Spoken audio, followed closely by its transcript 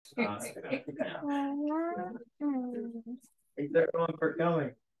Thanks everyone for coming.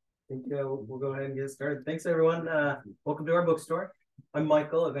 I think we'll go ahead and get started. Thanks everyone. Welcome to our bookstore. I'm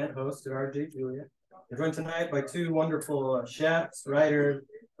Michael, event host at RJ Julia. We're joined tonight by two wonderful chefs, writers,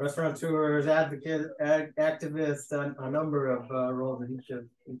 restaurateurs, advocates, activists, a number of roles that each of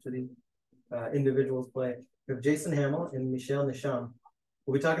these individuals play. We have Jason Hammel and Michel Nischan.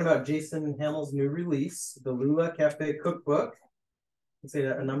 We'll be talking about Jason Hammel's new release, the Lula Cafe Cookbook. I see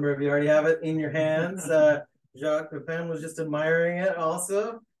that a number of you already have it in your hands. Jacques Pepin was just admiring it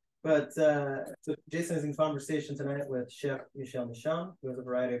also. But so Jason is in conversation tonight with Chef Michel Nischan, who has a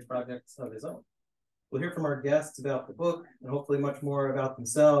variety of projects of his own. We'll hear from our guests about the book and hopefully much more about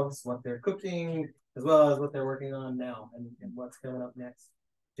themselves, what they're cooking, as well as what they're working on now and what's coming up next.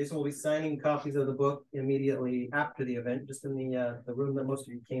 Jason will be signing copies of the book immediately after the event, just in the room that most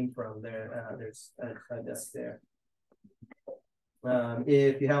of you came from. There's a desk there.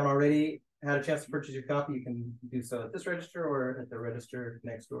 If you haven't already had a chance to purchase your copy, you can do so at this register or at the register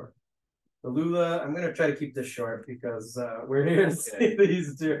next door. The Lula, I'm going to try to keep this short because we're here to see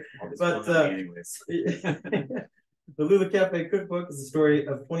these two. But anyways. The Lula Cafe Cookbook is a story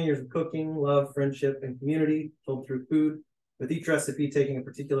of 20 years of cooking, love, friendship, and community told through food, with each recipe taking a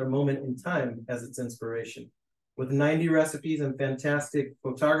particular moment in time as its inspiration. With 90 recipes and fantastic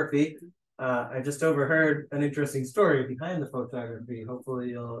photography, I just overheard an interesting story behind the photography. Hopefully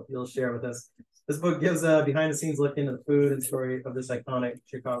you'll share with us. This book gives a behind-the-scenes look into the food and story of this iconic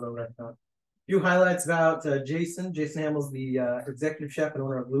Chicago restaurant. A few highlights about Jason. Jason Hammel's the executive chef and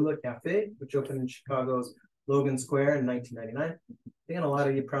owner of Lula Cafe, which opened in Chicago's Logan Square in 1999. And a lot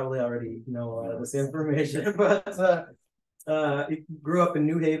of you probably already know this information, but he grew up in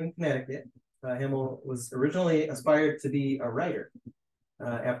New Haven, Connecticut. Hammel was originally aspired to be a writer.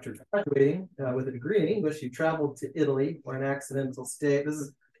 After graduating with a degree in English, he traveled to Italy where an accidental stay. This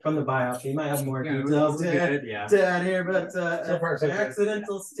is from the biopsy. You might have more details to add here, but so far, so an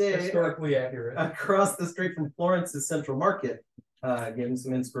accidental stay historically accurate across the street from Florence's Central Market gave him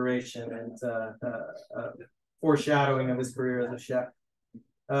some inspiration and foreshadowing of his career as a chef.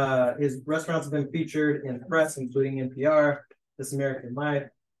 His restaurants have been featured in the press, including NPR, This American Life.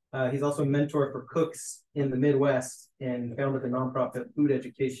 He's also a mentor for cooks in the Midwest and founded the nonprofit food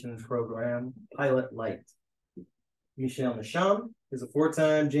education program, Pilot Light. Michel Nischan is a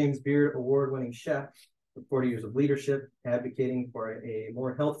four-time James Beard award-winning chef with 40 years of leadership, advocating for a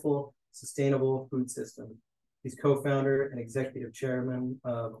more healthful, sustainable food system. He's co-founder and executive chairman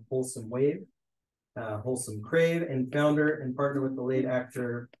of Wholesome Wave, Wholesome Crave, and founder and partner with the late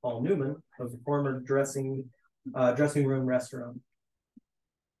actor Paul Newman of the former dressing room restaurant.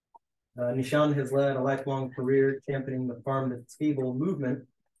 Nischan has led a lifelong career championing the farm-to-table movement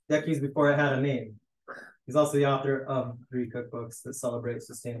decades before it had a name. He's also the author of 3 cookbooks that celebrate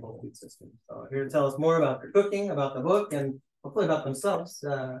sustainable food systems. So here to tell us more about their cooking, about the book, and hopefully about themselves,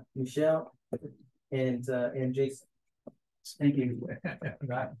 Michel and Jason. Thank you.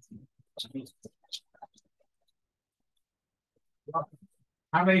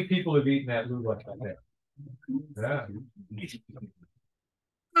 How many people have eaten at Lula Cafe? Yeah.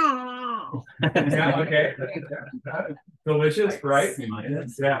 Yeah, okay. Delicious, right?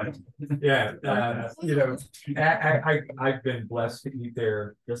 Yeah. I've been blessed to eat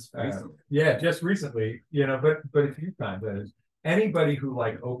there just recently, but a few times. That is, anybody who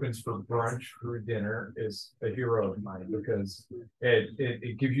opens for brunch for dinner is a hero of mine because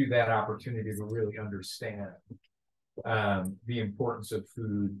it gives you that opportunity to really understand the importance of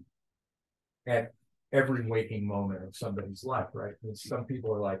food at every waking moment of somebody's life, right? And some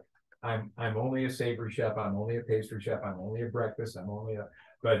people are like, I'm only a savory chef, I'm only a pastry chef, I'm only a breakfast,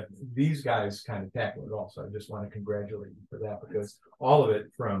 but these guys kind of tackle it all. So I just want to congratulate you for that because all of it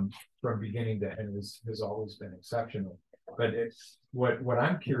from beginning to end has always been exceptional. But what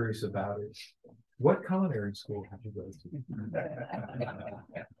I'm curious about is what culinary school did you go to?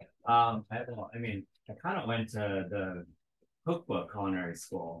 I kind of went to the cookbook culinary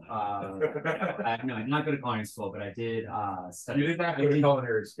school. No, I did not go to culinary school, but I did study. You did not go to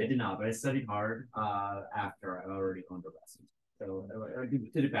culinary school? I did not, but I studied hard after I already owned a restaurant. So I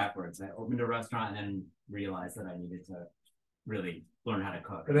did it backwards. I opened a restaurant and then realized that I needed to really learn how to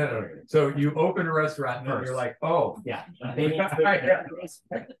cook. So you opened a restaurant and then you're like, oh. Yeah. That's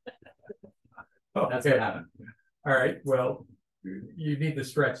what happened. All right, well, you need to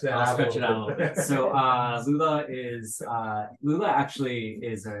stretch that out. I'll stretch it out a little bit. So Lula actually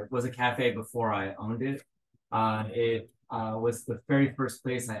was a cafe before I owned it. It was the very first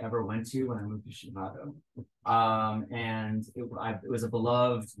place I ever went to when I moved to Chicago. And it was a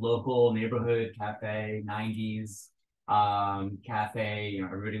beloved local neighborhood cafe, 90s. cafe. You know,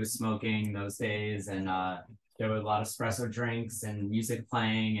 everybody was smoking those days, and there were a lot of espresso drinks and music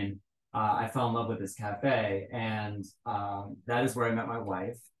playing, and I fell in love with this cafe, and that is where I met my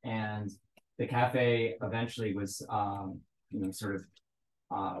wife. And the cafe eventually was, you know, sort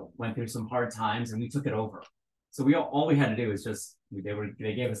of went through some hard times, and we took it over. So all we had to do was just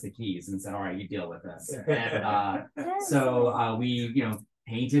they gave us the keys and said, all right, you deal with this. And so we, you know,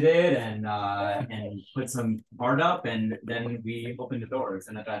 painted it and put some art up, and then we opened the doors.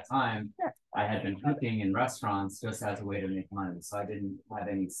 And at that time, I had been cooking in restaurants just as a way to make money, so I didn't have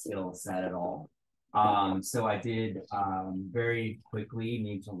any skill set at all. So I did very quickly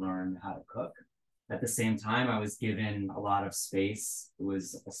need to learn how to cook. At the same time, I was given a lot of space. It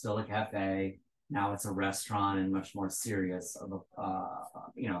was still a cafe. Now it's a restaurant and much more serious of a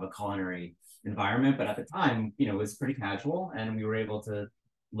you know, a culinary environment. But at the time, you know, it was pretty casual, and we were able to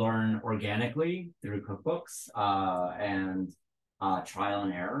learn organically through cookbooks and trial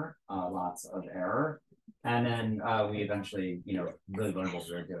and error, lots of error. And then we eventually, you know, really learned what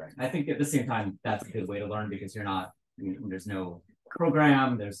we were doing. I think at the same time, that's a good way to learn, because there's no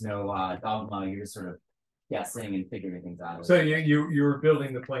program, there's no dogma, you're just sort of guessing and figuring things out. So you were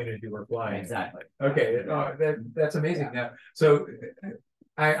building the plane as you were flying. Exactly. Okay, that's amazing. Now, so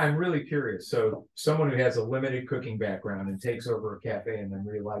I'm really curious. So someone who has a limited cooking background and takes over a cafe and then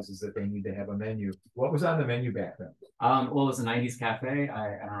realizes that they need to have a menu. What was on the menu back then? Well, it was a 90s cafe.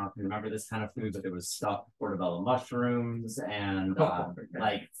 I don't know if you remember this kind of food, but there was stuffed portobello mushrooms and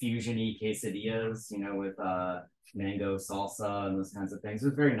like fusion-y quesadillas, you know, with mango salsa and those kinds of things. It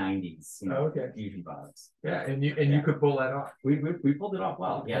was very 90s, you know, fusion vibes. Yeah, and you could pull that off. We pulled it off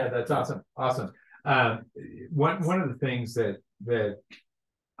well. Yeah, that's awesome. Awesome. One of the things that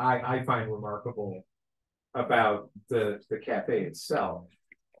I find remarkable about the cafe itself,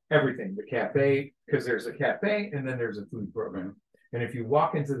 everything, the cafe, because there's a cafe and then there's a food program. And if you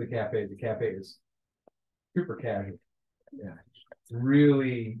walk into the cafe is super casual. Yeah.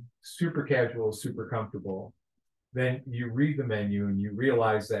 Really super casual, super comfortable. Then you read the menu and you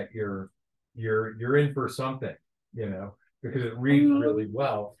realize that you're in for something, you know, because it reads really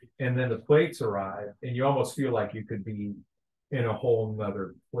well. And then the plates arrive and you almost feel like you could be in a whole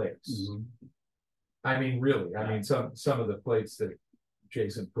nother place. Mm-hmm. I mean, really, I mean, some of the plates that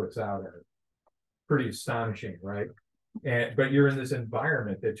Jason puts out are pretty astonishing, right? But you're in this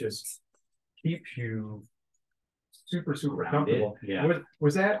environment that just keeps you super comfortable. Yeah.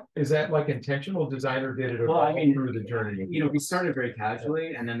 Is that like intentional design, or did it evolve through the journey? You know, we started very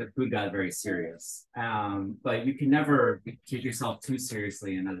casually, and then the food got very serious. But you can never take yourself too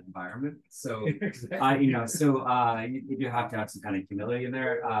seriously in that environment. So, exactly. You know, so you do have to have some kind of humility in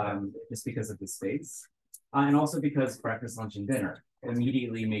there, just because of the space, and also because breakfast, lunch, and dinner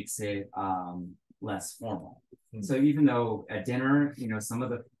immediately makes it less formal. Mm-hmm. So even though at dinner, you know, some of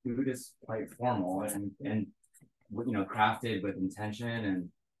the food is quite formal and you know, crafted with intention and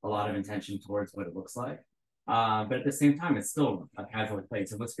a lot of intention towards what it looks like. But at the same time, it's still a casual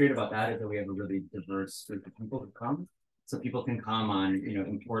place. And what's great about that is that we have a really diverse group of people who come. So people can come on, you know,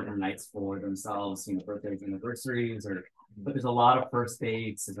 important nights for themselves, you know, birthdays, anniversaries, but there's a lot of first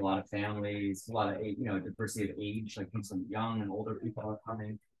dates, there's a lot of families, a lot of, you know, diversity of age, like some young and older people are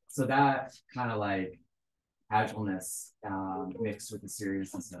coming. So that kind of like casualness mixed with the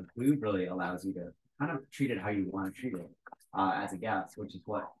seriousness of food really allows you to kind of treat it how you want to treat it as a guest, which is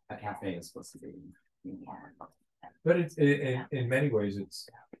what a cafe is supposed to be. But it's in many ways, it's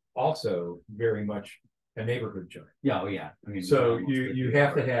also very much a neighborhood joint. Yeah, oh yeah. I mean, so you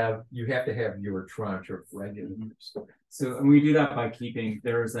have to have your tranche of regulars. Mm-hmm. So and we do that by keeping.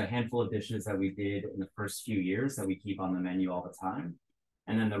 There's a handful of dishes that we did in the first few years that we keep on the menu all the time.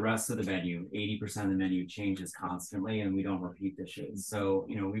 And then the rest of the menu, 80% of the menu changes constantly, and we don't repeat dishes. So,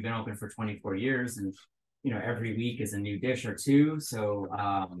 you know, we've been open for 24 years, and, you know, every week is a new dish or two. So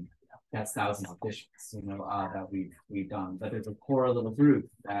that's thousands of dishes, you know, that we've done. But there's a core little group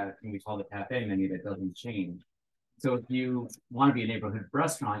that we call the cafe menu that doesn't change. So if you want to be a neighborhood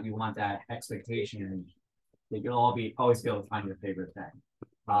restaurant, you want that expectation that you'll always be able to find your favorite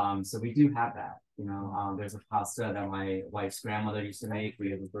thing. So we do have that. You know, there's a pasta that my wife's grandmother used to make. We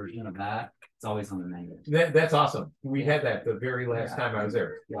have a version of that. It's always on the menu. That's awesome. We had that the very last time I was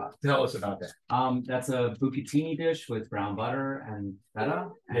there. Yeah. Tell us about that. That's a bucatini dish with brown butter and feta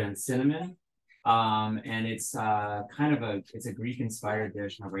and cinnamon. And it's kind of it's a Greek inspired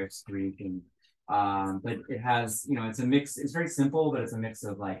dish. My wife's Greek, and but it has, you know, it's a mix. It's very simple, but it's a mix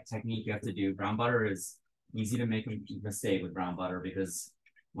of like technique you have to do. Brown butter is easy to make a mistake with brown butter, because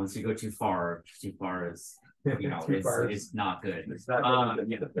once you go too far is you know, it's not good. It's not good.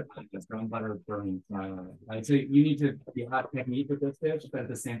 It's brown butter burning. So you need to be hot technique with this dish, but at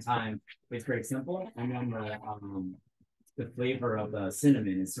the same time, it's very simple. And then the flavor of the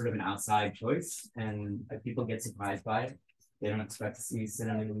cinnamon is sort of an outside choice, and people get surprised by it. They don't expect to see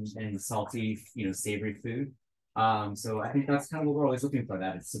cinnamon and salty, you know, savory food. So I think that's kind of what we're always looking for,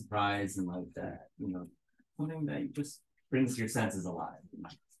 that it's surprise and like that, you know, something that just brings your senses alive.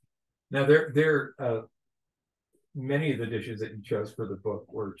 Now many of the dishes that you chose for the book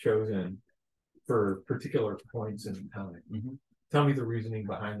were chosen for particular points in time. Mm-hmm. Tell me the reasoning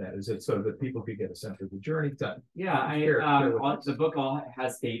behind that. Is it so that people could get a sense of the journey? Yeah, the book all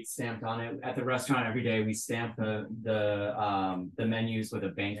has dates stamped on it. At the restaurant every day, we stamp the menus with a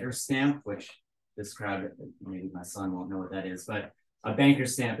banker stamp, which this crowd, maybe my son won't know what that is, but a banker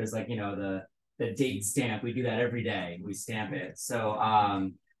stamp is like, you know, the date stamp. We do that every day. We stamp it. So,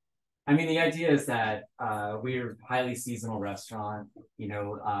 I mean, the idea is that we're a highly seasonal restaurant. You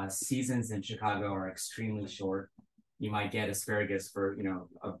know, seasons in Chicago are extremely short. You might get asparagus for, you know,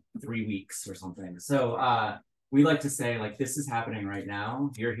 3 weeks or something. So we like to say, like, this is happening right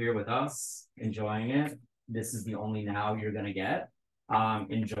now. You're here with us, enjoying it. This is the only now you're going to get.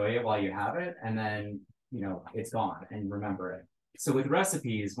 Enjoy it while you have it. And then, you know, it's gone, and remember it. So with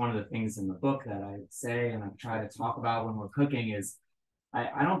recipes, one of the things in the book that I say and I try to talk about when we're cooking is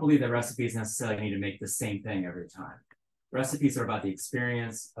I don't believe that recipes necessarily need to make the same thing every time. Recipes are about the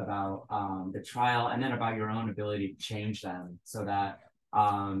experience, about the trial, and then about your own ability to change them so that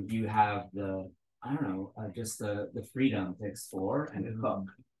you have just the freedom to explore and to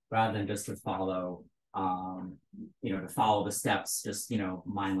cook, rather than just to follow, to follow the steps just, you know,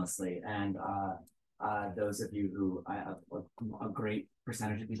 mindlessly. And those of you who a great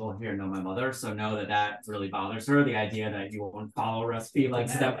percentage of people here know my mother, so know that that really bothers her, the idea that you won't follow a recipe like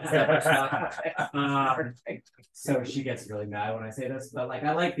step by step. So she gets really mad when I say this, but like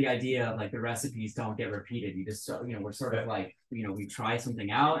I like the idea of like the recipes don't get repeated. You just, you know, we're sort of like, you know, we try something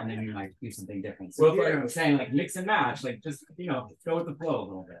out and then we might do something different. So well, I'm saying like mix and match, like just, you know, go with the flow a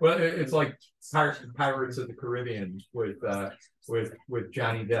little bit. Well, it's like Pirates of the Caribbean with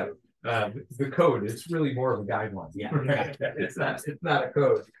Johnny Depp. The code, it's really more of a guideline. Yeah, it's not a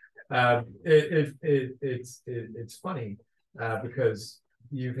code. It's funny because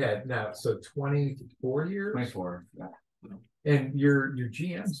you've had now 24 years. 24, yeah. And your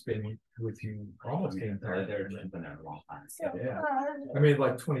GM's been with you almost the entire. They've been there a long time. Yeah, I mean,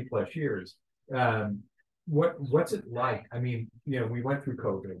 like 20 plus years. What's it like? I mean, you know, we went through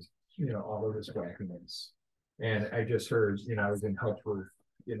COVID, you know, all of this wackiness, and I just heard, you know, I was in touch with,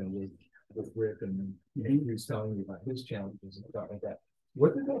 you know, with Rick, and he was telling me about his challenges and stuff like that.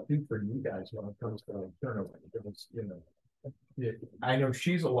 What did that do for you guys when it comes to like turnover? Because, you know, I know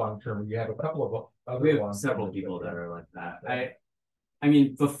she's a long-term. You have a couple of other. We have several people that are like that. I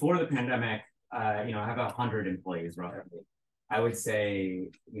mean, before the pandemic, you know, I have 100 employees roughly. I would say,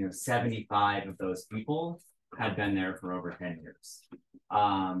 you know, 75 of those people had been there for over 10 years.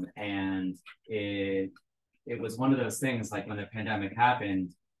 And it was one of those things, like when the pandemic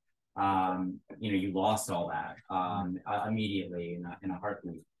happened, you know, you lost all that immediately in a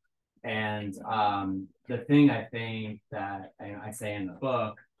heartbeat. And the thing I think that I say in the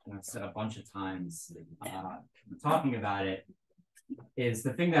book, and I've said a bunch of times talking about it, is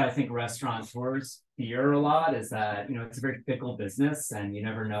the thing that I think restaurateurs fear a lot is that, you know, it's a very fickle business and you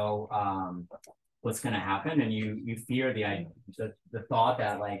never know what's going to happen, and you fear the thought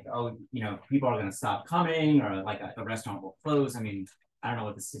that like, oh, you know, people are going to stop coming, or like a restaurant will close. I mean, I don't know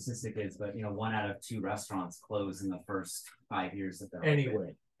what the statistic is, but you know, 1 out of 2 restaurants close in the first 5 years that they're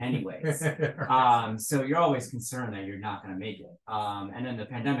open. Anyways, so you're always concerned that you're not going to make it. And then the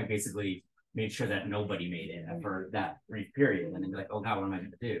pandemic basically made sure that nobody made it for that brief period, and then you're like, oh God, what am I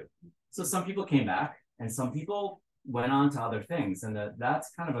going to do? So some people came back, and some people went on to other things, and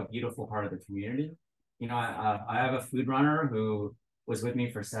that's kind of a beautiful part of the community. You know, I have a food runner who was with me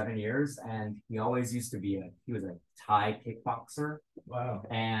for 7 years, and he always used to be he was a Thai kickboxer. Wow.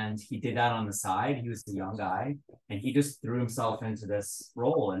 And he did that on the side. He was a young guy, and he just threw himself into this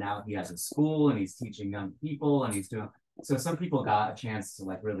role, and now he has a school and he's teaching young people, and he's doing, so some people got a chance to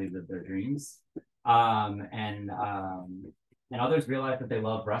like really live their dreams. And others realized that they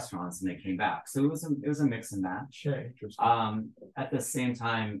love restaurants and they came back. So it was a mix and match. Okay, interesting. At the same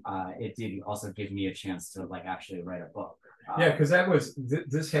time, it did also give me a chance to like actually write a book. Yeah, because that was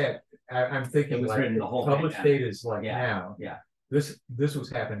this had. I'm thinking it was like written the whole published date is like now. Yeah. This was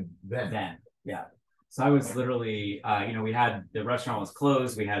happening then. Yeah. So I was literally, you know, we had the restaurant was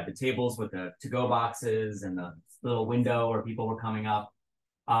closed. We had the tables with the to-go boxes and the little window where people were coming up.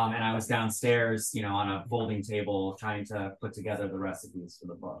 And I was downstairs, you know, on a folding table trying to put together the recipes for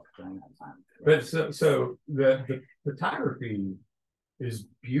the book during that time. But so the photography is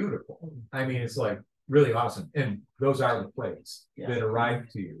beautiful. I mean, it's like really awesome. And those are the plates that arrive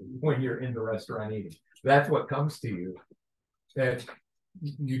to you when you're in the restaurant eating. That's what comes to you. That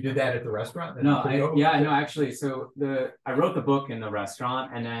you did that at the restaurant? No, actually, so I wrote the book in the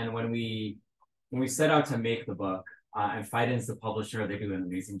restaurant, and then when we set out to make the book, and Fiden's the publisher, they do an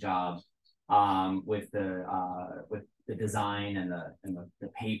amazing job with the design and the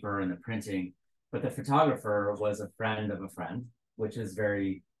paper and the printing. But the photographer was a friend of a friend, which is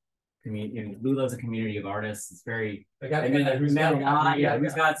very community. Lula's a community of artists. It's very who's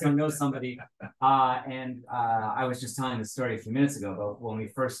got some knows somebody. And I was just telling the story a few minutes ago, but when we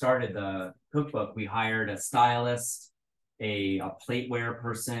first started the cookbook, we hired a stylist, a plateware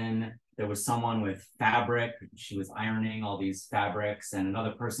person. There was someone with fabric. She was ironing all these fabrics, and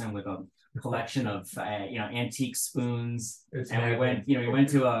another person with a collection of antique spoons. We went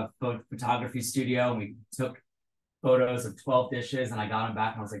to a photography studio and we took photos of 12 dishes, and I got them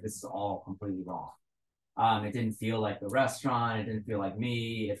back and I was like, this is all completely wrong. It didn't feel like the restaurant. It didn't feel like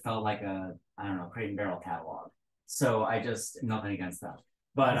me. It felt like a, I don't know, Crate and Barrel catalog. So I just, nothing against that.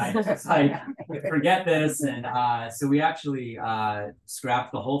 But I just like, forget this. And so we actually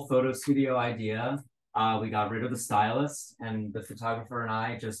scrapped the whole photo studio idea. We got rid of the stylist, and the photographer and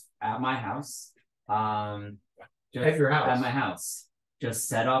I just at my house. At your house? At my house. Just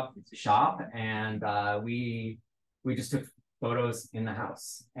set up shop, and we just took photos in the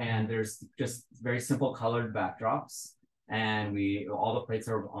house, and there's just very simple colored backdrops, and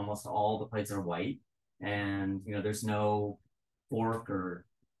almost all the plates are white, and there's no fork or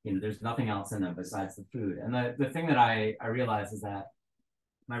there's nothing else in them besides the food. And the thing that I realized is that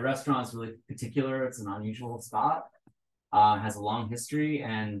my restaurant's really particular. It's an unusual spot, has a long history,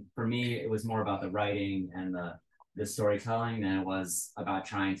 and for me it was more about the writing and the storytelling than it was about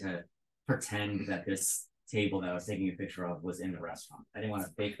trying to pretend that this table that I was taking a picture of was in the restaurant. I didn't want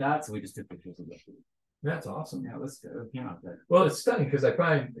to fake that, so we just took pictures of the food. That's awesome. Yeah, it was good. It came out good. Well, it's stunning because I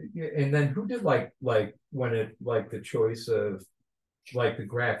find, and then who did like when it like the choice of like the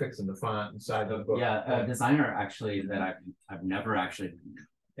graphics and the font inside the book? Yeah, a designer actually that I've never actually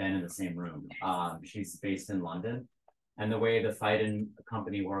been in the same room. She's based in London. And the way the Fiden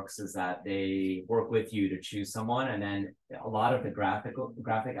company works is that they work with you to choose someone, and then a lot of the graphic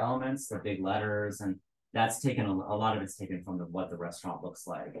elements, the big letters, and that's taken a lot of it's taken from what the restaurant looks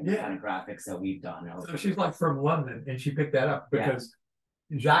like and the kind of graphics that we've done. So she's like from London, and she picked that up because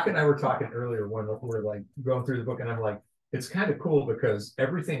Jacques and I were talking earlier when we're like going through the book, and I'm like, it's kind of cool because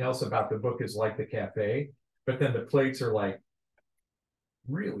everything else about the book is like the cafe, but then the plates are like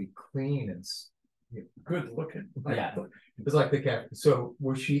really clean and good looking. It's like the cafe. So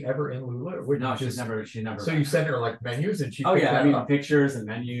was she ever in Lula? No, she's never. So you sent her like menus, and she. Pictures and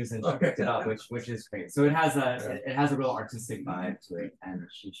menus, and she picked it up, which is great. So it has a real artistic vibe to it, and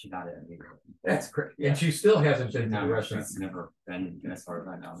she got it immediately. That's great. And she still hasn't been to the restaurant. She's never been, as far as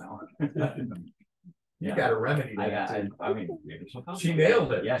I know now. You got a remedy. She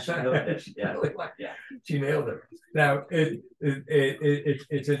nailed it. Yeah, she nailed it. She nailed it. Now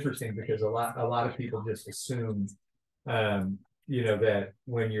it's interesting because a lot of people just assume, that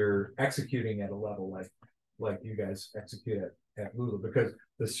when you're executing at a level like you guys execute at Lula, because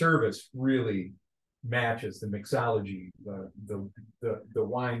the service really matches the mixology, the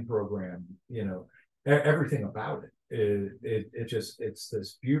wine program, everything about it. It's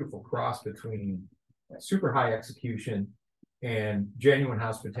this beautiful cross between super high execution and genuine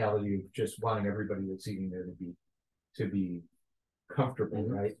hospitality of just wanting everybody that's eating there to be comfortable,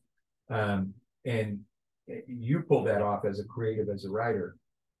 right? And you pull that off as a creative, as a writer.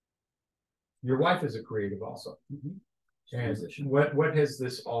 Your wife is a creative also. And what has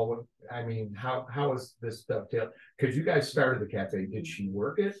this all? I mean, how is this dovetail? Because you guys started the cafe. Did she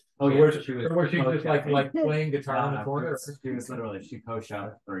work it? Was she just like playing guitar in the corner? She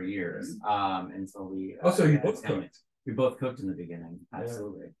co-chefed for years until we. So you both cooked. We both cooked in the beginning,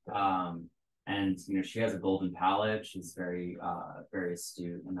 absolutely. And she has a golden palate. She's very very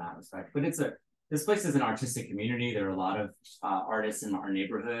astute in that respect. But this place is an artistic community. There are a lot of artists in our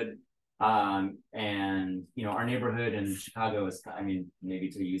neighborhood. And our neighborhood in Chicago is, maybe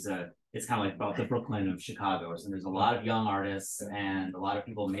to use it's kind of like about the Brooklyn of Chicago. So there's a lot of young artists and a lot of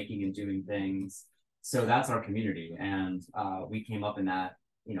people making and doing things. So that's our community. And we came up in that,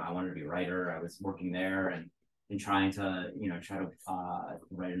 I wanted to be a writer. I was working there, and been trying to, try to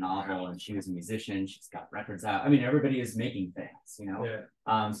write a novel, and she was a musician. She's got records out. I mean, everybody is making things, Yeah.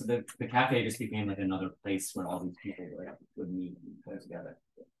 So the cafe just became like another place where all these people would meet and go together.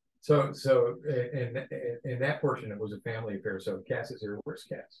 So in that portion, it was a family affair. So Cass is here. Where's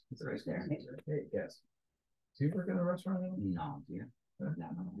Cass? Hey, Cass. Do you work in a restaurant? No, dear. Look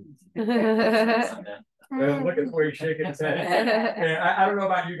at the way he's shaking his head. Yeah, I don't know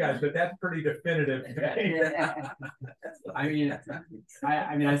about you guys, but that's pretty definitive. I mean,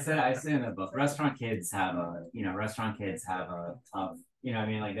 I say in the book, restaurant kids have a tough,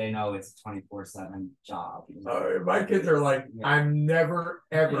 like they know it's a 24/7 job. My kids are like, I'm never,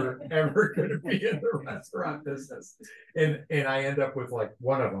 ever going to be in the restaurant business. And I end up with like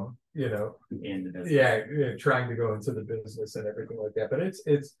one of them, in the business. Yeah, trying to go into the business and everything like that. But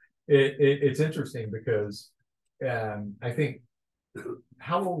it's interesting because I think,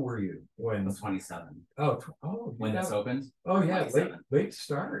 how old were you when? I was 27. When this opened? Oh yeah, late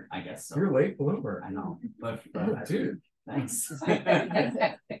start. I guess so. You're a late bloomer. I know, but dude. Thanks.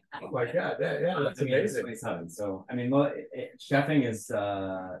 Oh my God, that's amazing. 27. So I mean, chefing is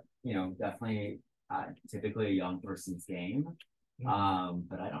definitely typically a young person's game. But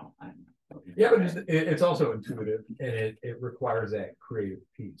I don't. Yeah, but it's also intuitive, and it requires that creative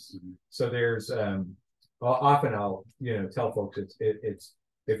piece. So there's often I'll tell folks it's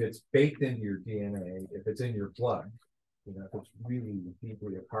if it's baked into your DNA, if it's in your blood, if it's really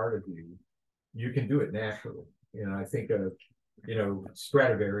deeply a part of you, you can do it naturally. I think of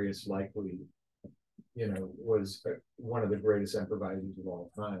Stradivarius likely was one of the greatest improvisers of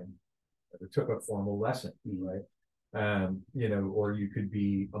all time. It took a formal lesson, right? Or you could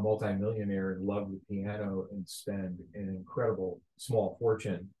be a multimillionaire and love the piano and spend an incredible small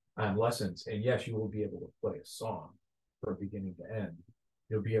fortune on lessons. And yes, you will be able to play a song from beginning to end.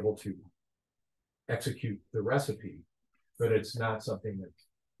 You'll be able to execute the recipe, but it's not something that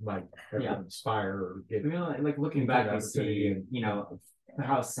might inspire or get. Like looking back, you see,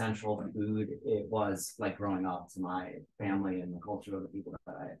 how central food it was, like growing up, to my family and the culture of the people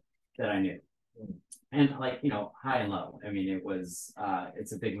that I knew. And high and low. I mean, it was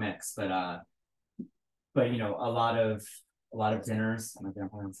it's a big mix, but a lot of dinners at my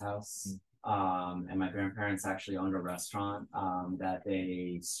grandparents' house. And my grandparents actually owned a restaurant that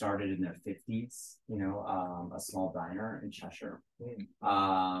they started in their 50s, a small diner in Cheshire.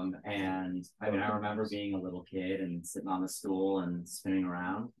 And I mean, I remember being a little kid and sitting on the stool and spinning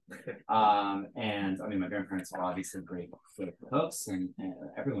around. And I mean, my grandparents were obviously great cooks, and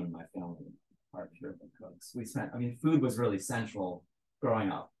everyone in my family are terrific cooks. Food was really central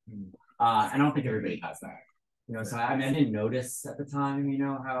growing up. I don't think everybody has that. So I didn't notice at the time,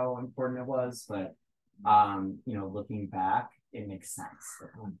 how important it was, but looking back, it makes sense.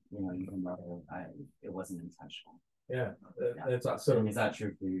 Even though it wasn't intentional. Yeah, that's awesome. Is that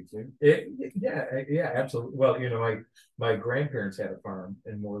true for you too? Yeah, absolutely. Well, my grandparents had a farm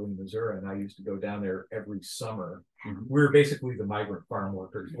in Moreland, Missouri, and I used to go down there every summer. We were basically the migrant farm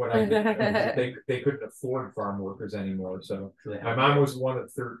workers. What I did, they couldn't afford farm workers anymore. So my mom was one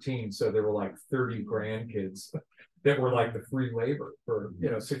of 13, so there were like 30 grandkids that were like the free labor for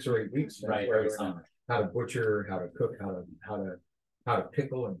 6 or 8 weeks. Right. How to butcher, how to cook, how to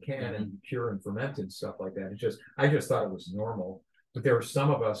pickle and can and cure and ferment and stuff like that. I just thought it was normal. But there were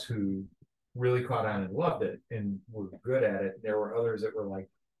some of us who really caught on and loved it and were good at it. There were others that were like,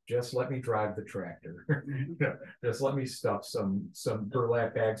 just let me drive the tractor. Just let me stuff some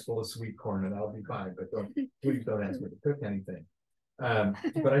burlap bags full of sweet corn and I'll be fine. But please don't ask me to cook anything.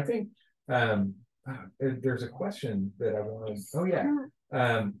 But I think there's a question that I want to. Oh yeah.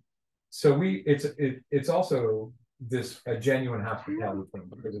 So it's also a genuine hospitality thing,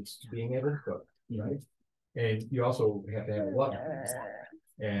 because it's being able to cook, right? And you also have to have love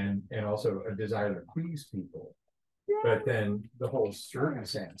and also a desire to please people. But then the whole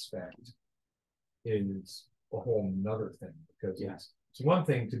service aspect is a whole nother thing, because it's one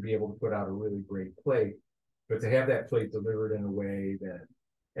thing to be able to put out a really great plate, but to have that plate delivered in a way that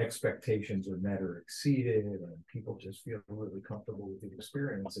expectations are met or exceeded and people just feel really comfortable with the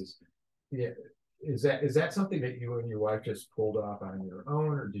experiences. Is that something that you and your wife just pulled off on your own,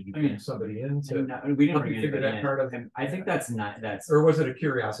 or did you bring somebody in to we didn't bring figure that part of? I think that's or was it a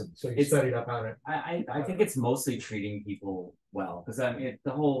curiosity? So you studied up on it. I think it's mostly treating people well, because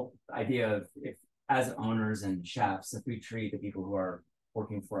the whole idea of, if as owners and chefs, if we treat the people who are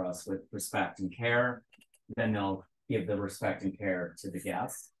working for us with respect and care, then they'll give the respect and care to the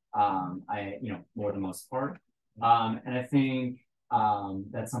guests. For the most part, and I think.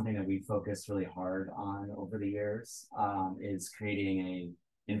 That's something that we focused really hard on over the years, is creating a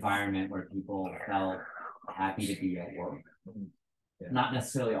environment where people felt happy to be at work. Not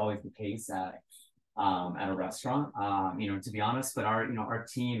necessarily always the case at a restaurant, to be honest, but our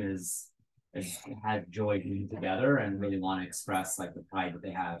team has had joy being together and really want to express like the pride that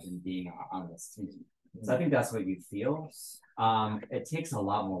they have in being on this team. So I think that's what you feel. It takes a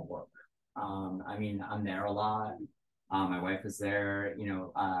lot more work. I'm there a lot. My wife is there,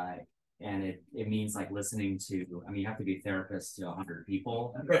 and it means like listening to, you have to be a therapist to 100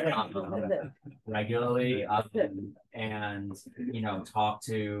 people regularly, and, talk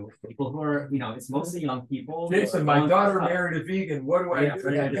to people who are, it's mostly young people. Jason, my daughter married a vegan. What do I do?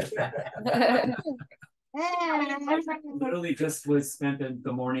 Literally just spent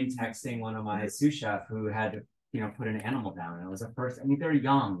the morning texting one of my sous chef who had put an animal down. And it was a first, they're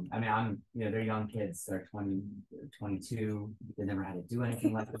young. They're young kids. They're 20, 22. They never had to do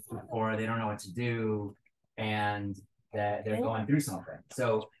anything like this before. They don't know what to do. And that they're going through something.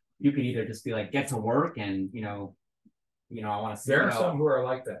 So you could either just be like, get to work and, I want to see. There are some who are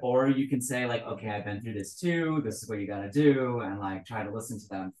like that. Or you can say like, okay, I've been through this too. This is what you got to do. And like, try to listen to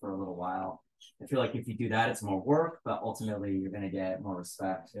them for a little while. I feel like if you do that, it's more work, but ultimately you're going to get more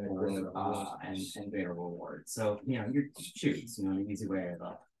respect and greater reward. So, you choose, the easy way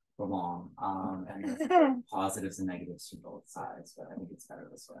to belong, and positives and negatives from both sides, but I think it's better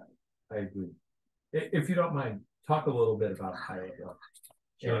this way. I agree. If you don't mind, talk a little bit about Hierarchy.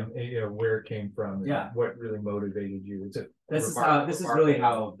 Sure. And where it came from, and what really motivated you. This is really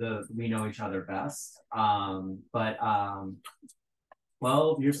how we know each other best.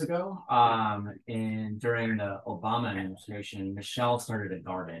 12 years ago, during the Obama administration, Michelle started a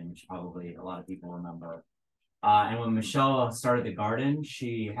garden, which probably a lot of people remember. And when Michelle started the garden,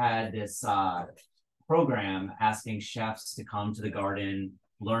 she had this program asking chefs to come to the garden,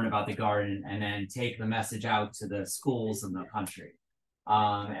 learn about the garden, and then take the message out to the schools in the country.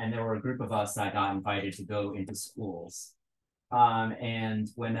 And there were a group of us that got invited to go into schools. And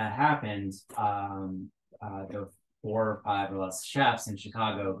when that happened, there were 4 or 5 of us chefs in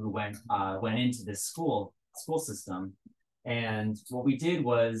Chicago who went into this school system. And what we did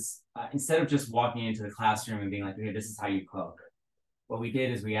was, instead of just walking into the classroom and being like, okay, this is how you cook, what we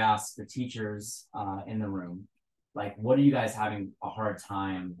did is we asked the teachers in the room, like, what are you guys having a hard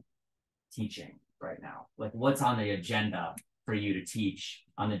time teaching right now? Like, what's on the agenda for you to teach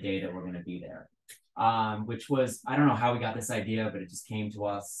on the day that we're going to be there? Which was, I don't know how we got this idea, but it just came to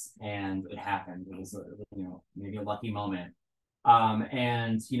us and it happened. It was, maybe a lucky moment.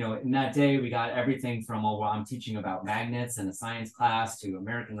 In that day, we got everything from, I'm teaching about magnets in a science class, to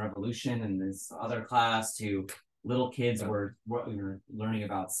American Revolution in this other class, to little kids were learning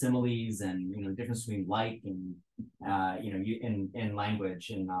about similes and, the difference between like and, in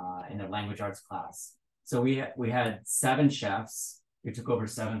language, in the language arts class. So we had 7 chefs who took over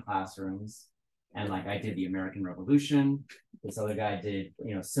 7 classrooms. And like I did the American Revolution, this other guy did,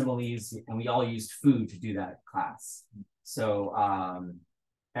 similes, and we all used food to do that class. So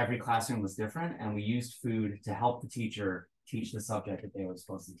every classroom was different, and we used food to help the teacher teach the subject that they were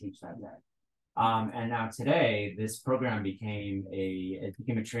supposed to teach that day. And now today, this program became a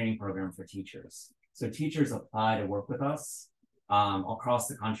training program for teachers. So teachers apply to work with us across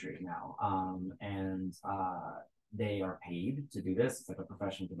the country now, and they are paid to do this. It's like a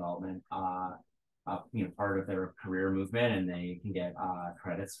professional development part of their career movement, and they can get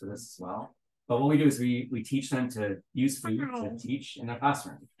credits for this as well. But what we do is we teach them to use food to teach in their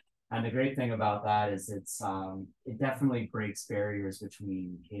classroom. And the great thing about that is it definitely breaks barriers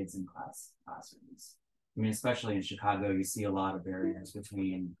between kids and classrooms. Especially in Chicago, you see a lot of barriers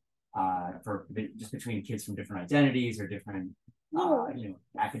between kids from different identities or different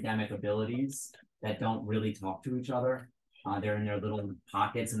academic abilities that don't really talk to each other. They're in their little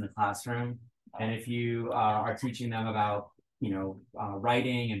pockets in the classroom. And if you are teaching them about,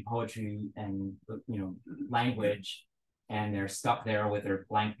 writing and poetry and, language, and they're stuck there with their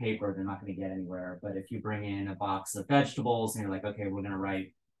blank paper, they're not going to get anywhere. But if you bring in a box of vegetables and you're like, okay, we're going to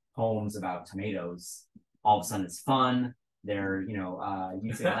write poems about tomatoes, all of a sudden it's fun. They're,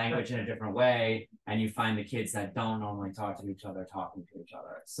 using language in a different way. And you find the kids that don't normally talk to each other, talking to each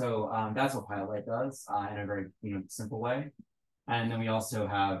other. So that's what Pilot does in a very, simple way. And then we also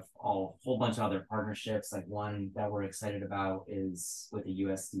have a whole bunch of other partnerships. Like one that we're excited about is with the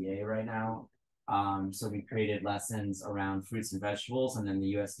USDA right now. So we created lessons around fruits and vegetables, and then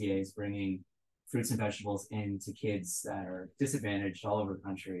the USDA is bringing fruits and vegetables into kids that are disadvantaged all over the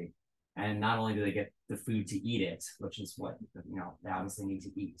country. And not only do they get the food to eat it, which is what, they obviously need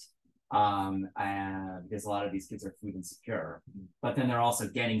to eat, and because a lot of these kids are food insecure, but then they're also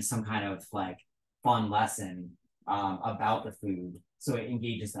getting some kind of like fun lesson about the food, so it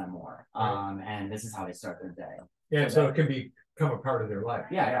engages them more. And this is how they start their day. Yeah, so it can become a part of their life.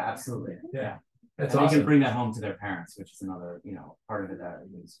 Yeah, absolutely. Yeah. That's and awesome. They can bring that home to their parents, which is another, part of it that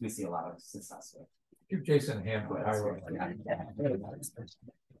we see a lot of success with. Give Jason Hammel.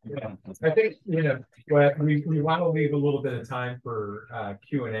 I think, but we want to leave a little bit of time for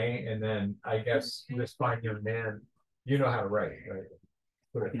Q&A, and then I guess this fine young man, you know how to write, right?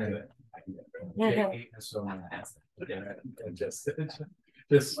 Put it in it. So just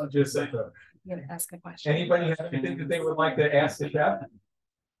ask a question. Anybody have anything that they would like to ask the chef?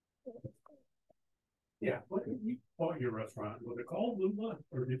 Yeah, what did you call your restaurant? Was it called Lula,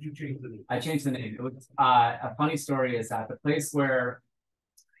 or did you change the name? I changed the name. It was a funny story is that the place where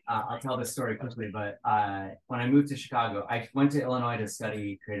I'll tell this story quickly, but when I moved to Chicago, I went to Illinois to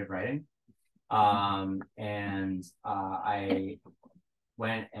study creative writing. And I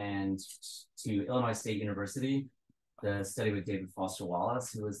went to Illinois State University to study with David Foster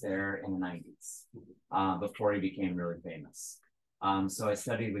Wallace, who was there in the 90s, before he became really famous. So I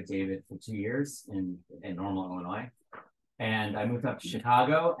studied with David for 2 years in Normal, Illinois. And I moved up to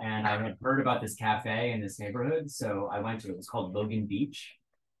Chicago, and I had heard about this cafe in this neighborhood. So I went to it. It was called Logan Beach.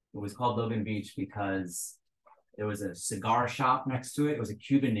 It was called Logan Beach because there was a cigar shop next to it. It was a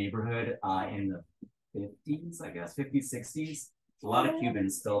Cuban neighborhood in the 50s, I guess, 50s, 60s. A lot of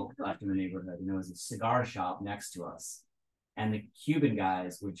Cubans still left in the neighborhood. And there was a cigar shop next to us. And the Cuban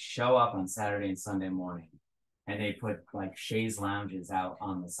guys would show up on Saturday and Sunday morning. And they put like chaise lounges out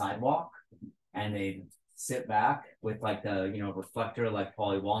on the sidewalk. And they'd sit back with like the, reflector like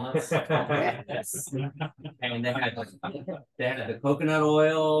Pauly Walnuts. And they had the coconut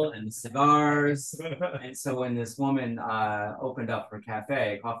oil and the cigars. And so when this woman opened up her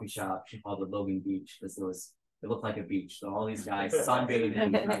cafe, coffee shop, she called it Logan Beach because it looked like a beach. So all these guys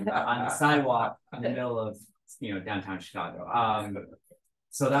sunbathing on the sidewalk in the middle of downtown Chicago.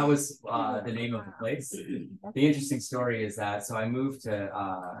 So that was the name of the place. The interesting story is that, so I moved to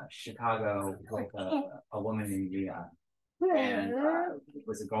Chicago with a woman named Leah, and it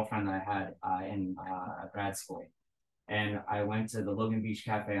was a girlfriend that I had in grad school. And I went to the Logan Beach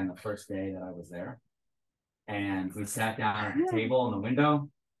Cafe on the first day that I was there. And we sat down at the table in the window,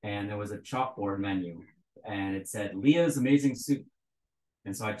 and there was a chalkboard menu, and it said, Leah's Amazing Soup.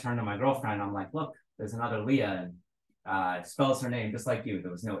 And so I turned to my girlfriend, I'm like, look, there's another Leah, and spells her name just like you. There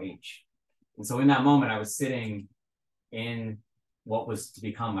was no H. And so in that moment, I was sitting in what was to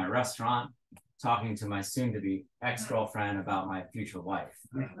become my restaurant, talking to my soon-to-be ex-girlfriend about my future wife.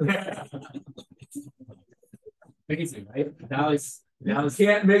 Crazy, right? That was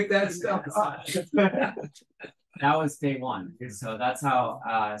can't make that stuff up. That was day one. So that's how.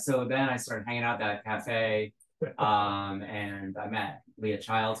 So then I started hanging out at that cafe, and I met Leah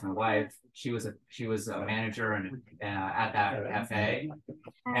Childs, my wife. She was a manager at that cafe,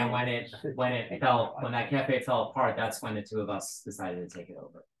 and when that cafe fell apart, that's when the two of us decided to take it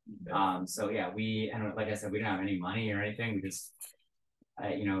over. So yeah, and like I said, we didn't have any money or anything. We just,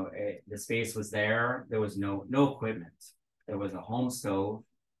 the space was there. There was no equipment. There was a home stove,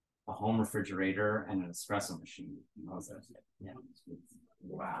 a home refrigerator, and an espresso machine. Yeah.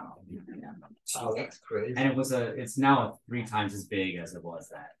 Wow. Yeah. Oh, that's crazy. And it's now 3 times as big as it was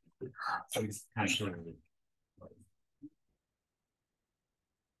then. So it's kind of short.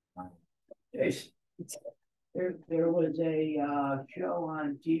 There was a show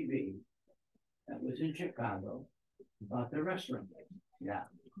on TV that was in Chicago about the restaurant. Yeah.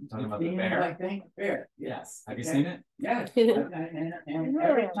 Talking about the bear. I think bear. Yes. Have you seen it? Yes. And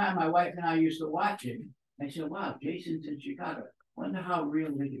every time my wife and I used to watch it, I said, wow, Jason's in Chicago. Wonder how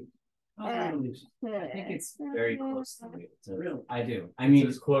real it is. How real is it? I think it's very close to Real. I do. I mean,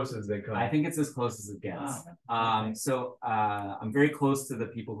 it's as close as they come. I think it's as close as it gets. Wow. So I'm very close to the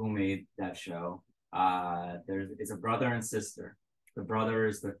people who made that show. It's a brother and sister. The brother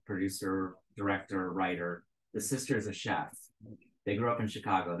is the producer, director, writer. The sister is a chef. They grew up in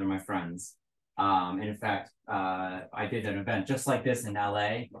Chicago. They're my friends. And in fact, I did an event just like this in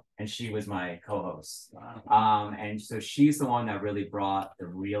LA, and she was my co-host. And so she's the one that really brought the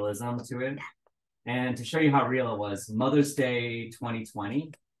realism to it. And to show you how real it was, Mother's Day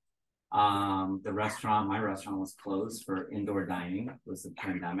 2020, my restaurant was closed for indoor dining. It was the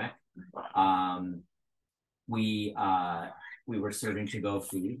pandemic. We were serving to-go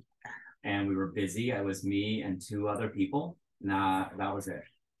food, and we were busy. It was me and 2 other people. That was it.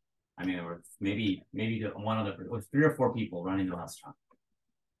 I mean, there were maybe one other. It was 3 or 4 people running the restaurant,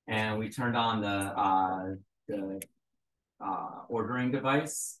 and we turned on the ordering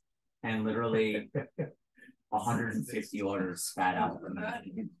device, and literally 150 orders spat out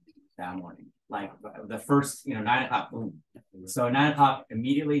that morning. like the first, 9 o'clock, boom. So 9 o'clock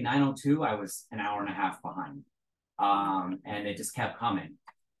immediately, 9:02, I was an hour and a half behind. And it just kept coming.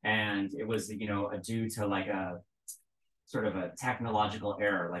 And it was, due to like a sort of a technological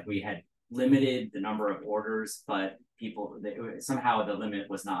error. Like we had limited the number of orders, but somehow the limit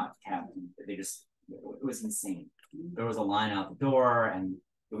was not kept. It was insane. There was a line out the door and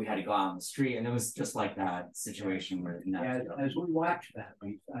we had to go out on the street, and it was just like that situation where as we watched that,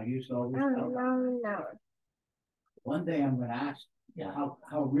 I used to always tell one day I'm gonna ask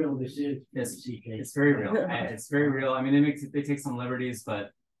how real this is. It's very real. It's very real. I mean, they take some liberties,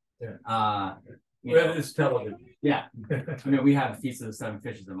 but it's television. Yeah. I mean, we have Feast of the Seven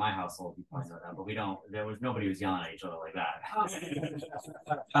Fishes in my household, but we don't. Nobody was yelling at each other like that.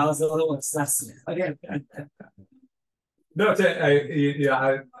 I was a little obsessive. No,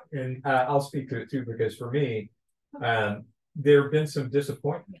 I'll speak to it too, because for me, there have been some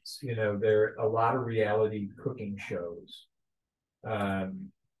disappointments. There are a lot of reality cooking shows. With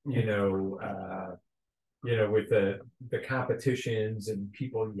the competitions and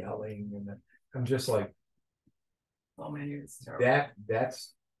people yelling, and I'm just like, oh man, it's terrible.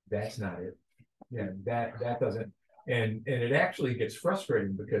 That's not it. Yeah, that doesn't, and it actually gets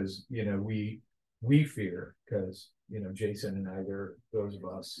frustrating because we fear, because Jason and I, they're those of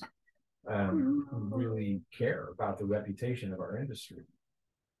us who really care about the reputation of our industry,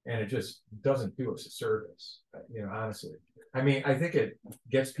 and it just doesn't do us a service. Honestly, I mean, I think it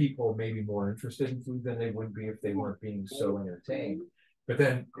gets people maybe more interested in food than they would be if they weren't being so entertained. But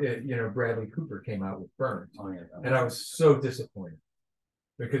then, Bradley Cooper came out with Brunch, and I was so disappointed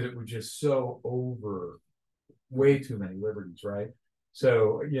because it was just so over, way too many liberties, right?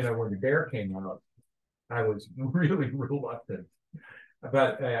 So, when The Bear came out, I was really reluctant,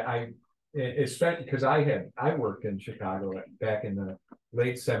 but especially because I worked in Chicago back in the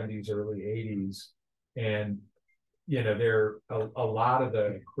late 70s, early 80s, and there a lot of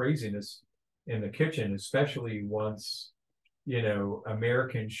the craziness in the kitchen, especially once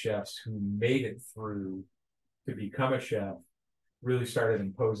American chefs who made it through to become a chef really started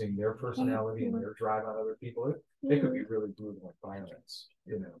imposing their personality and their drive on other people. It could be really brutal and violence,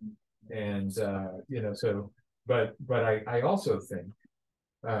 and so but I also think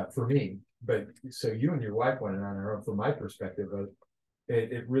for me, but so you and your wife went on our own. From my perspective,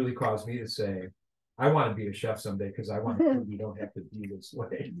 it really caused me to say, I want to be a chef someday, because I want to we don't have to be this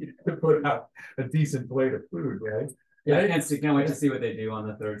way to put out a decent plate of food, right? Yeah, I can't wait to see what they do on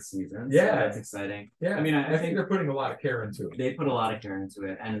the third season. Yeah, so that's exciting. Yeah, I mean, I think they're putting a lot of care into it. They put a lot of care into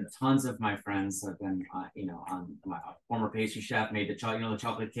it, and tons of my friends have been, on my former pastry chef made the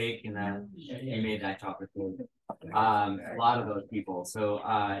chocolate cake, and he made that chocolate cake. A lot of those people. So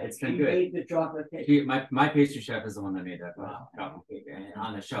it's been good. Made the chocolate cake. My pastry chef is the one that made that chocolate cake, and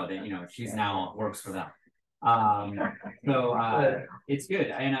on the show that she's now works for them. So it's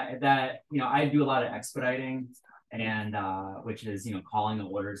good, and I do a lot of expediting, and which is calling the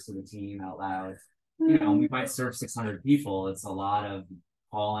orders to the team out loud. We might serve 600 people. It's a lot of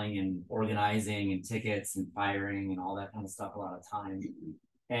calling and organizing and tickets and firing and all that kind of stuff, a lot of time.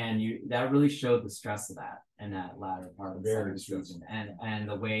 And that really showed the stress of that in that latter part of the season, and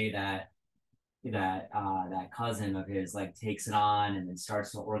the way that cousin of his takes it on and then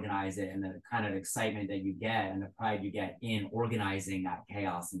starts to organize it, and the kind of excitement that you get and the pride you get in organizing that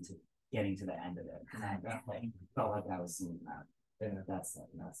chaos into getting to the end of it. And I felt like I was seeing that. Yeah, that's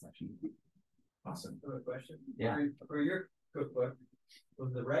actually awesome. Good question. Yeah. For your cookbook,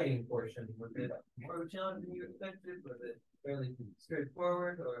 was the writing portion, was it more of a challenge than you expected? Was it fairly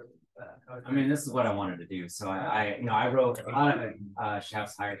straightforward, or I mean, this is what I wanted to do. So I wrote a lot of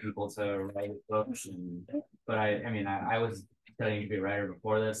chefs hire people to write books, but I was studying to be a writer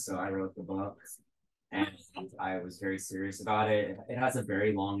before this, so I wrote the book, and I was very serious about it. It has a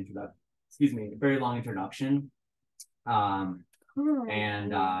very long introduction.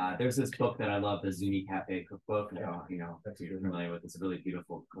 And there's this book that I love, the Lula Cafe Cookbook. If you're familiar with, it's a really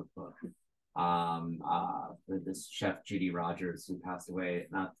beautiful cookbook. This chef Judy Rogers, who passed away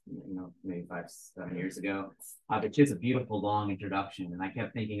maybe 5-7 years ago. But she has a beautiful long introduction, and I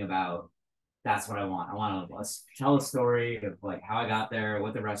kept thinking about, that's what I want. I want to tell a story of how I got there,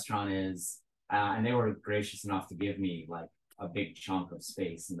 what the restaurant is, and they were gracious enough to give me a big chunk of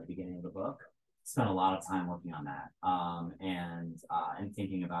space in the beginning of the book. Spent a lot of time working on that, and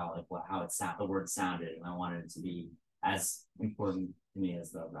thinking about how the word sounded, and I wanted it to be as important to me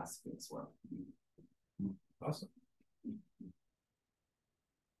as the recipes were. Awesome.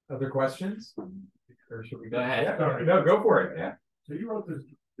 Other questions? Or should we go ahead? Yeah, no, go for it. Yeah. So you wrote this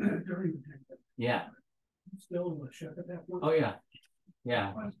during the pandemic. Yeah. You still a chef at that point? Oh yeah,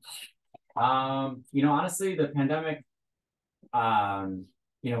 yeah. Honestly, the pandemic,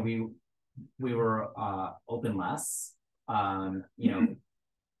 we were open less.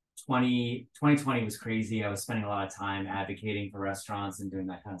 2020 was crazy. I was spending a lot of time advocating for restaurants and doing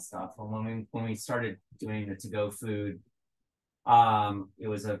that kind of stuff. And when we started doing the to-go food, it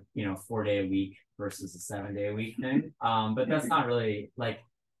was a 4-day a week versus a 7-day a week thing. But that's not really like,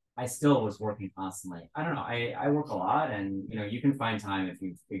 I still was working constantly. I don't know. I work a lot, and you can find time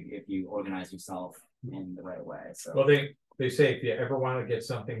if you organize yourself in the right way. So well, they say if you ever want to get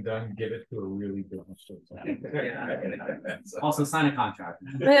something done, give it to a really good yeah. Also sign a contract.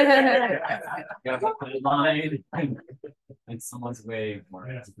 Line and someone's way for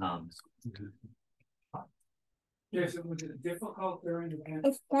it to come. Jason, was it difficult during the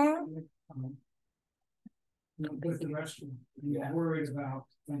pandemic? With the restaurant, you were worried about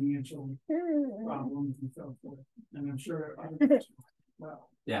financial problems and so forth, and I'm sure other restaurants as well.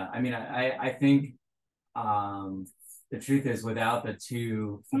 Yeah, I mean, I think the truth is, without the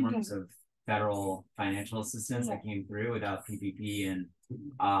two forms of federal financial assistance that came through, without PPP and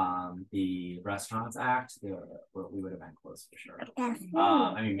the Restaurants Act, we would have been close for sure.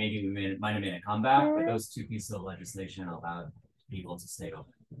 I mean, maybe we might have made a comeback, but those two pieces of legislation allowed people to stay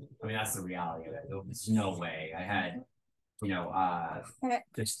open. I mean, that's the reality of it. There was no way. I had,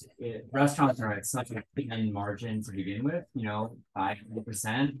 restaurants are at such a thin margin to begin with.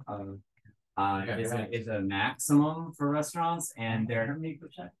 5% of is a maximum for restaurants, and they're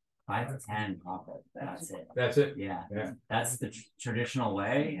 5 to 10 profit. That's it. That's it. Yeah. That's the traditional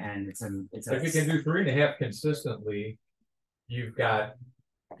way, and it's if you can do 3.5 consistently, you've got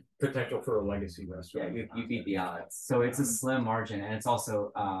potential for a legacy restaurant. Yeah, you beat the odds. So it's a slim margin, and it's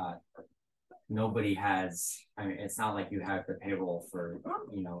also nobody has. I mean, it's not like you have the payroll for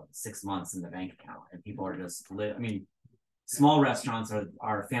 6 months in the bank account, and people are just I mean, small restaurants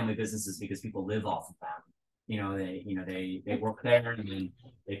are family businesses because people live off of them. They work there, and then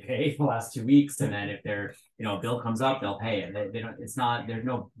they pay for the last 2 weeks, and then if their bill comes up, they'll pay it. They don't. It's not. There's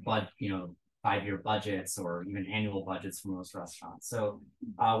no 5-year budgets or even annual budgets for most restaurants. So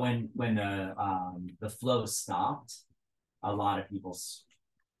when the flow stopped, a lot of people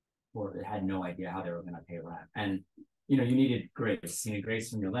had no idea how they were going to pay rent, and you needed grace. You needed grace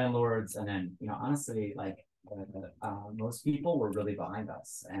from your landlords, and then honestly, like most people were really behind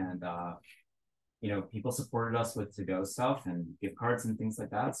us, and people supported us with to-go stuff and gift cards and things like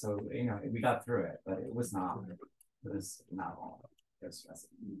that. So we got through it, but it was not all. Did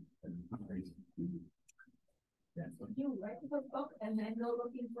you write the book and then go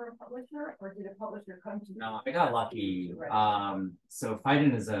looking for a publisher, or did a publisher come to you? No, I got lucky. So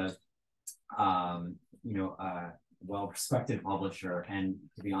Phaidon is a well-respected publisher, and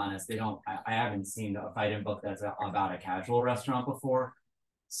to be honest, I haven't seen a Phaidon book that's about a casual restaurant before.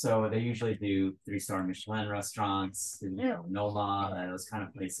 So they usually do 3-star Michelin restaurants, Noma, those kind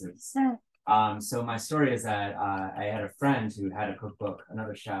of places. So my story is that I had a friend who had a cookbook,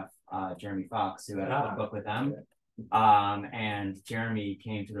 another chef, Jeremy Fox, who had a cookbook with them. And Jeremy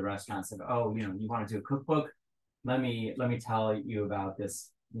came to the restaurant and said, "Oh, you want to do a cookbook? Let me tell you about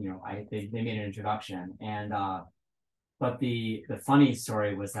this." They made an introduction, and but the funny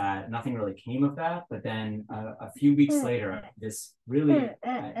story was that nothing really came of that. But then a few weeks later, this really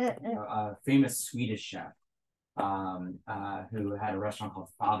famous Swedish chef who had a restaurant called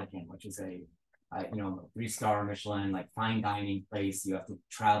Favakin, which is a 3-star Michelin, like fine dining place. You have to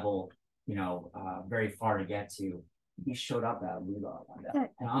travel, very far to get to. He showed up at Lula one day,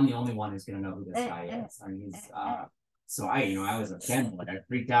 and I'm the only one who's gonna know who this guy is. I mean, he's so I was a fan. Like, I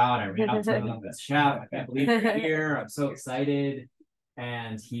freaked out. I ran up to him, this chef. I can't believe you're here. I'm so excited.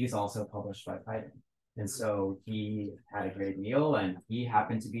 And he's also published by Phaidon, and so he had a great meal, and he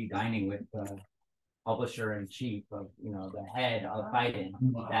happened to be dining with the publisher in chief of the head of Phaidon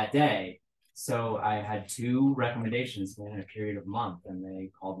that day. So I had 2 recommendations within a period of a month, and they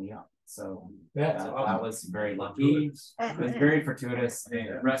called me up. So that was very lucky. It was very fortuitous.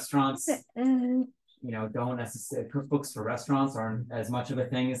 Restaurants, don't necessarily, cookbooks for restaurants aren't as much of a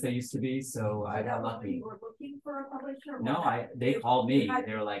thing as they used to be. So I got lucky. You were looking for a publisher? No, they called me.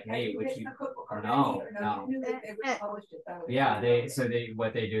 They were like, "Hey, would you?" No. You knew that they would publish it. Yeah, they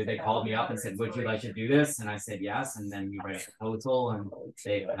called me up and said, "Would you like to do this?" And I said yes, and then we write a proposal, and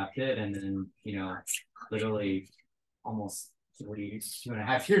they accepted, and then literally almost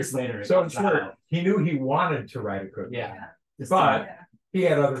 2.5 years later. So I'm sure he knew he wanted to write a cookbook. Yeah, but he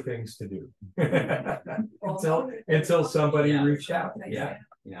had other things to do until somebody reached out. Yeah.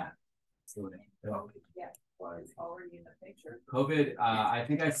 Absolutely. Was already in the picture. COVID, I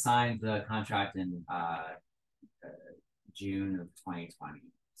think I signed the contract in June of 2020.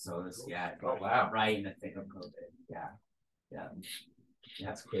 So it was, yeah. Oh, wow. Right in the thick of COVID. Yeah. Yeah.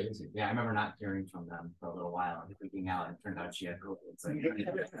 That's crazy. Yeah, I remember not hearing from them for a little while and freaking out, and it turned out she had COVID. So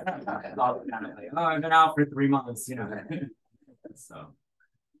oh, I've been out for 3 months, you know. So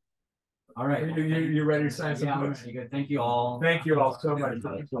all right. You ready to sign some Yeah, books? good. Thank you all. Thank you all so much.